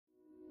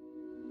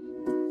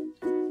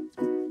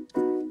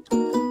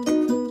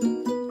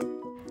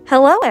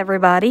Hello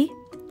everybody,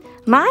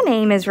 my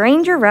name is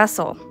Ranger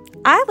Russell.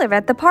 I live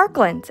at the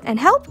Parklands and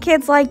help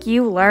kids like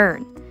you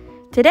learn.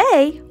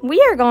 Today,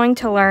 we are going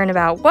to learn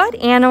about what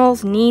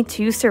animals need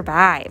to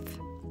survive.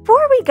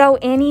 Before we go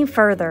any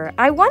further,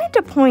 I wanted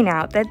to point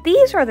out that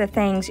these are the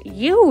things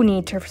you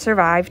need to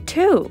survive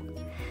too.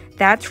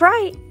 That's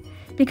right,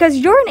 because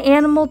you're an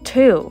animal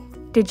too.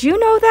 Did you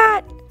know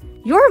that?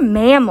 You're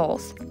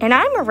mammals, and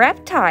I'm a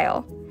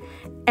reptile.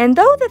 And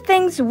though the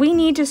things we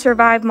need to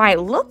survive might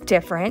look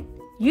different,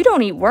 you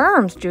don't eat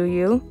worms, do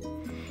you?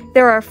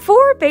 There are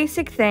 4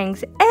 basic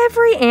things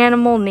every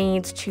animal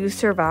needs to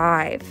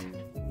survive.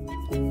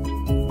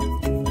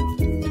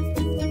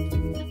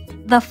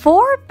 The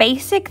 4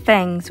 basic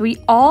things we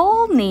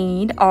all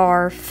need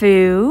are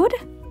food.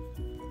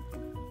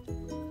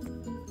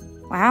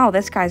 Wow,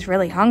 this guy's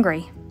really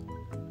hungry.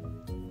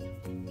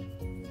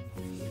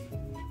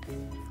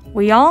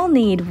 We all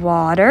need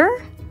water.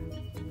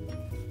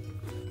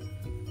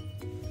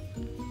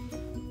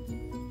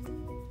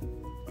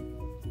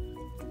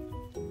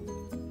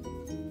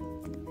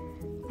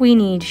 We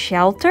need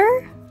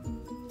shelter.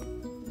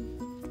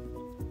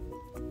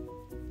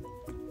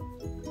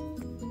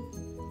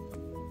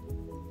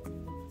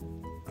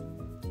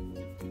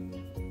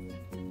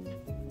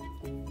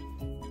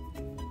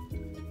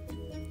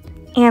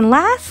 And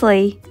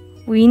lastly,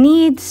 we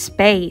need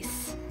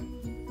space.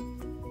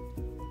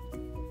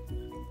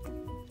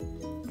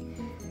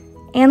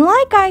 And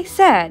like I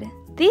said,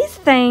 these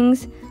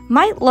things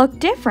might look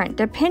different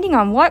depending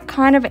on what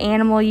kind of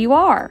animal you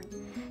are.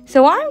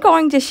 So I'm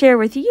going to share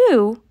with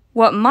you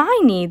what my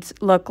needs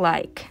look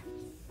like.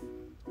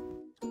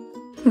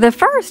 The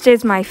first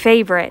is my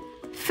favorite,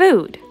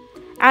 food.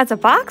 As a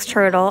box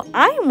turtle,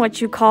 I am what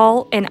you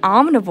call an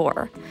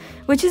omnivore,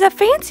 which is a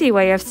fancy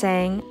way of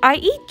saying I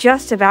eat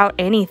just about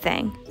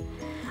anything.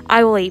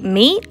 I will eat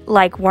meat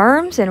like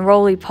worms and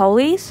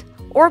roly-polies,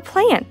 or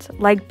plants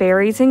like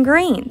berries and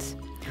greens,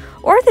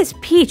 or this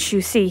peach you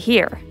see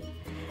here.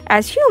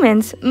 As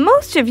humans,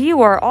 most of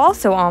you are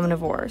also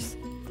omnivores.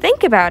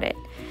 Think about it.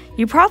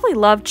 You probably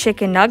love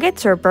chicken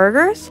nuggets or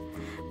burgers,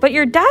 but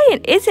your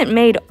diet isn't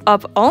made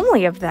up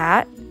only of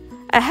that.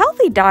 A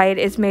healthy diet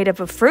is made up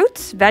of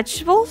fruits,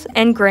 vegetables,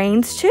 and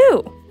grains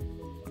too.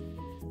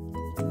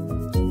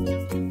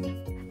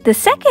 The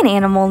second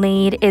animal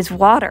need is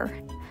water.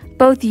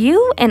 Both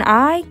you and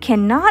I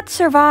cannot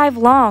survive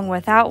long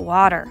without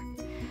water,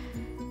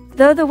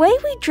 though the way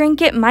we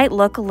drink it might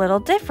look a little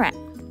different.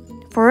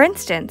 For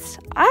instance,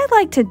 I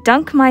like to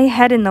dunk my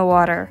head in the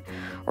water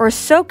or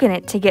soak in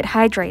it to get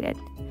hydrated.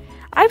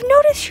 I've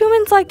noticed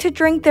humans like to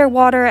drink their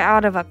water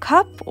out of a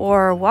cup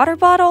or water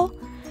bottle.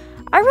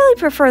 I really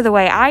prefer the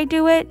way I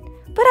do it,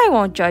 but I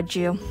won't judge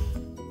you.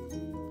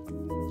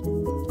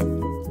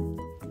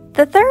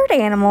 The third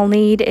animal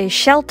need is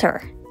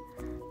shelter.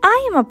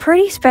 I am a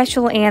pretty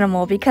special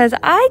animal because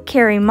I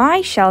carry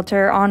my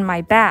shelter on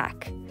my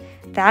back.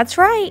 That's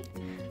right,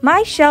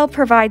 my shell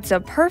provides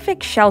a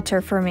perfect shelter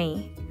for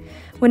me.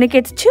 When it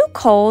gets too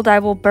cold, I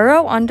will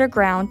burrow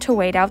underground to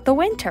wait out the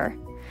winter.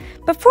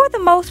 But for the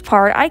most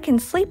part, I can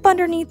sleep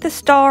underneath the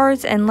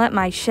stars and let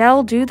my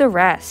shell do the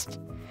rest.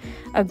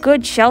 A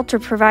good shelter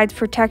provides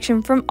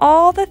protection from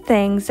all the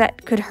things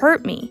that could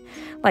hurt me,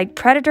 like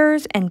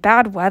predators and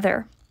bad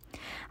weather.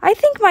 I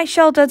think my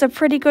shell does a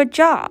pretty good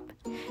job.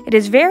 It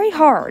is very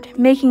hard,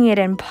 making it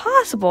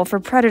impossible for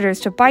predators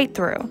to bite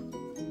through.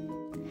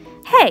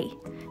 Hey,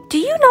 do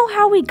you know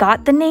how we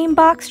got the name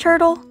box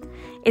turtle?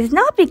 It's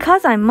not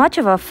because I'm much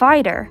of a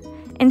fighter.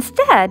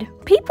 Instead,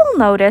 people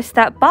notice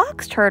that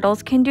box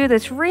turtles can do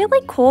this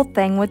really cool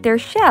thing with their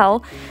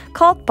shell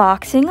called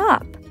boxing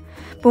up.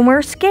 When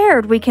we're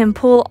scared, we can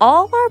pull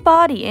all our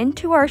body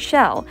into our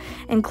shell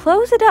and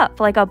close it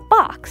up like a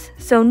box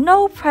so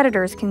no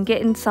predators can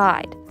get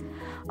inside.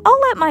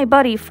 I'll let my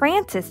buddy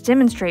Francis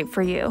demonstrate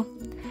for you.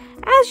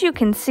 As you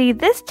can see,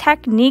 this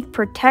technique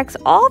protects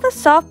all the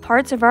soft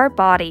parts of our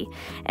body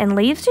and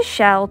leaves the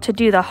shell to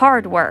do the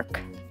hard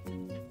work.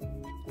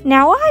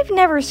 Now, I've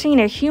never seen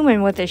a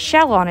human with a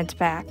shell on its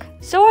back,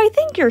 so I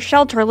think your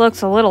shelter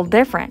looks a little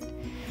different.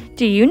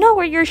 Do you know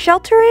what your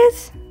shelter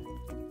is?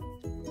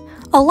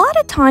 A lot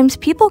of times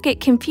people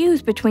get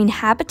confused between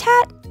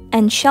habitat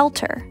and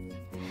shelter.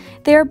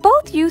 They are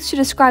both used to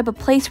describe a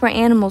place where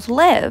animals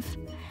live.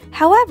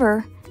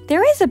 However,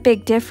 there is a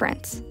big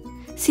difference.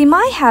 See,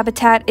 my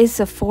habitat is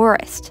the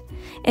forest.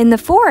 In the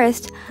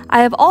forest,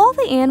 I have all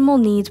the animal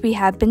needs we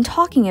have been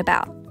talking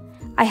about.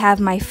 I have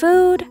my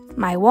food,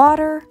 my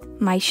water,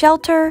 my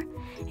shelter,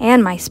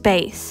 and my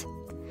space.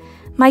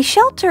 My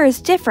shelter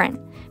is different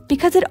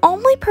because it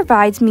only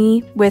provides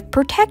me with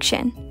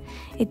protection.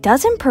 It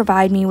doesn't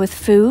provide me with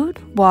food,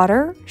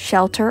 water,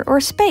 shelter,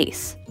 or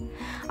space.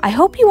 I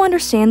hope you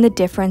understand the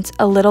difference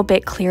a little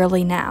bit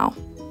clearly now.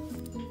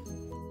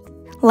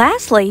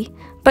 Lastly,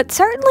 but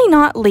certainly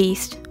not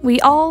least, we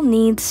all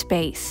need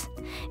space.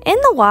 In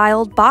the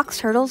wild, box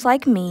turtles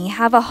like me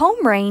have a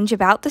home range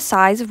about the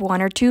size of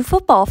 1 or 2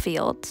 football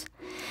fields.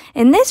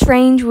 In this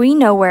range, we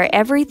know where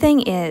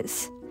everything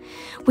is.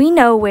 We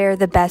know where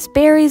the best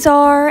berries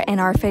are and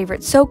our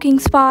favorite soaking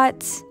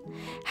spots.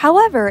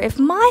 However, if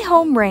my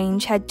home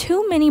range had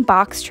too many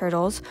box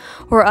turtles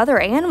or other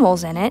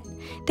animals in it,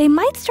 they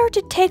might start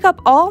to take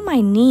up all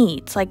my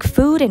needs like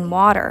food and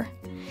water.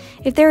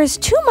 If there is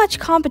too much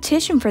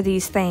competition for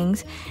these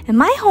things and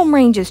my home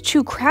range is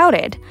too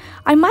crowded,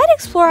 I might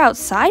explore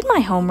outside my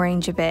home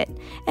range a bit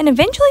and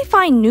eventually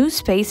find new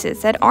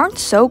spaces that aren't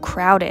so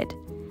crowded.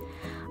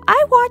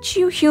 I watch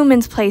you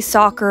humans play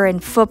soccer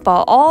and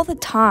football all the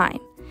time.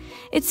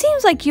 It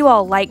seems like you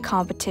all like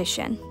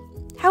competition.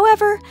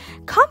 However,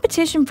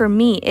 competition for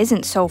me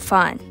isn't so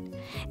fun.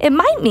 It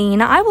might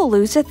mean I will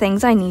lose the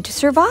things I need to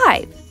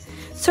survive.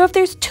 So if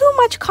there's too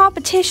much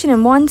competition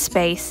in one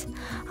space,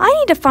 I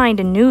need to find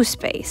a new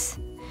space.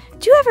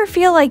 Do you ever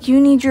feel like you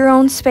need your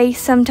own space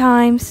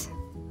sometimes?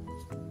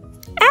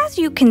 As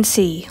you can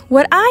see,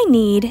 what I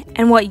need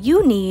and what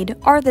you need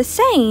are the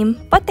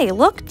same, but they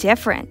look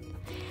different.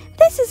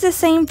 This is the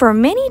same for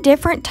many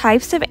different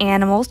types of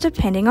animals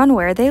depending on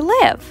where they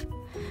live.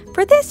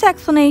 For this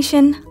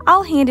explanation,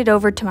 I'll hand it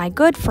over to my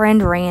good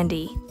friend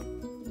Randy.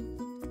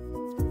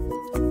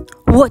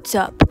 What's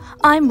up?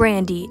 I'm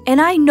Randy, and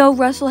I know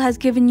Russell has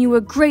given you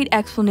a great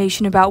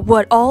explanation about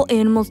what all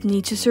animals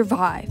need to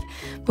survive.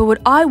 But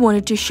what I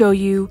wanted to show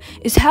you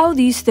is how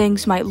these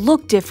things might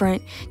look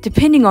different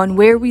depending on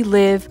where we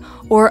live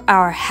or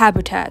our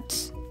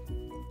habitats.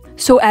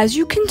 So as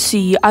you can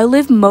see, I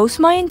live most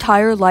my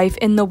entire life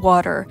in the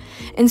water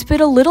and spend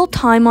a little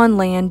time on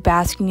land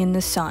basking in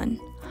the sun.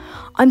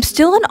 I'm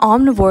still an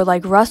omnivore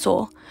like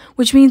Russell,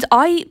 which means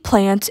I eat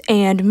plants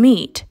and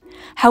meat.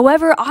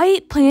 However, I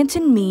eat plants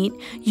and meat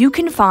you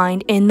can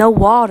find in the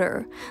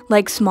water,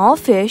 like small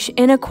fish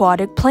and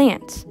aquatic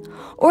plants,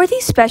 or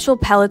these special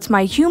pellets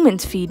my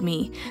humans feed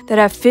me that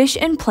have fish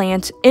and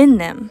plants in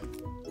them.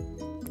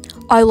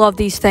 I love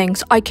these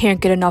things, I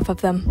can't get enough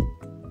of them.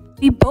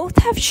 We both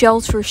have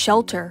shells for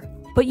shelter,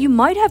 but you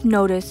might have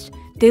noticed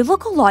they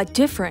look a lot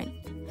different.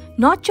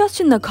 Not just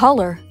in the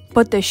color,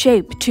 but the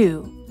shape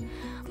too.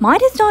 Mine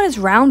is not as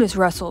round as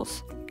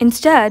Russell's.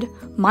 Instead,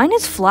 mine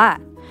is flat,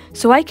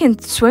 so I can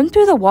swim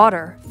through the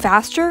water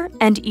faster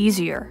and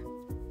easier.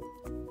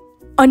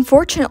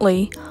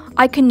 Unfortunately,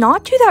 I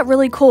cannot do that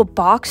really cool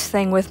box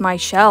thing with my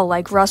shell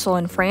like Russell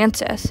and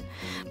Francis,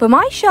 but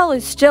my shell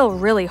is still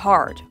really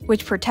hard,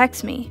 which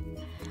protects me.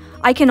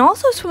 I can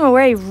also swim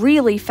away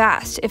really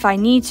fast if I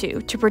need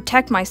to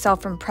protect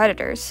myself from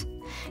predators,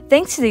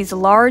 thanks to these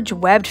large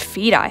webbed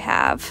feet I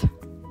have.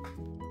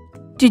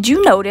 Did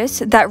you notice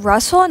that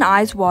Russell and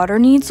I's water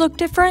needs look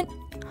different?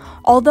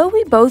 Although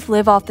we both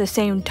live off the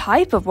same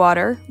type of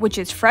water, which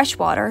is fresh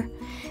water,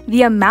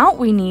 the amount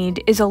we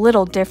need is a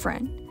little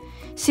different.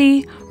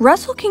 See,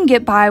 Russell can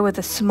get by with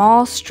a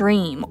small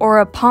stream or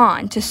a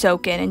pond to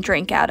soak in and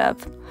drink out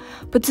of.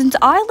 But since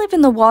I live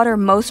in the water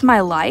most of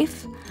my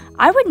life,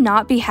 I would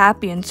not be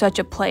happy in such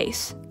a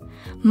place.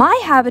 My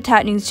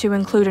habitat needs to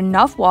include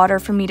enough water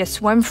for me to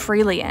swim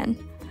freely in.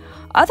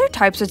 Other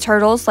types of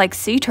turtles, like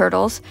sea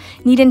turtles,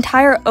 need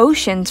entire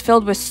oceans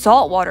filled with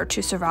salt water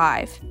to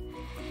survive.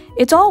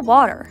 It's all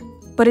water,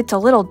 but it's a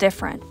little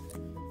different.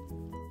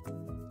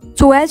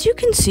 So as you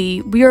can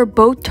see, we are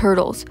both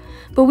turtles,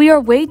 but we are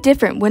way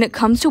different when it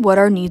comes to what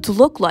our needs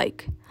look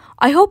like.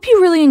 I hope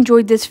you really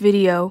enjoyed this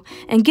video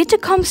and get to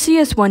come see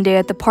us one day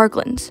at the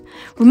Parklands.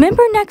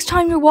 Remember, next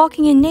time you're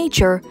walking in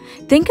nature,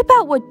 think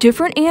about what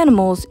different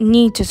animals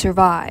need to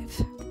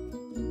survive.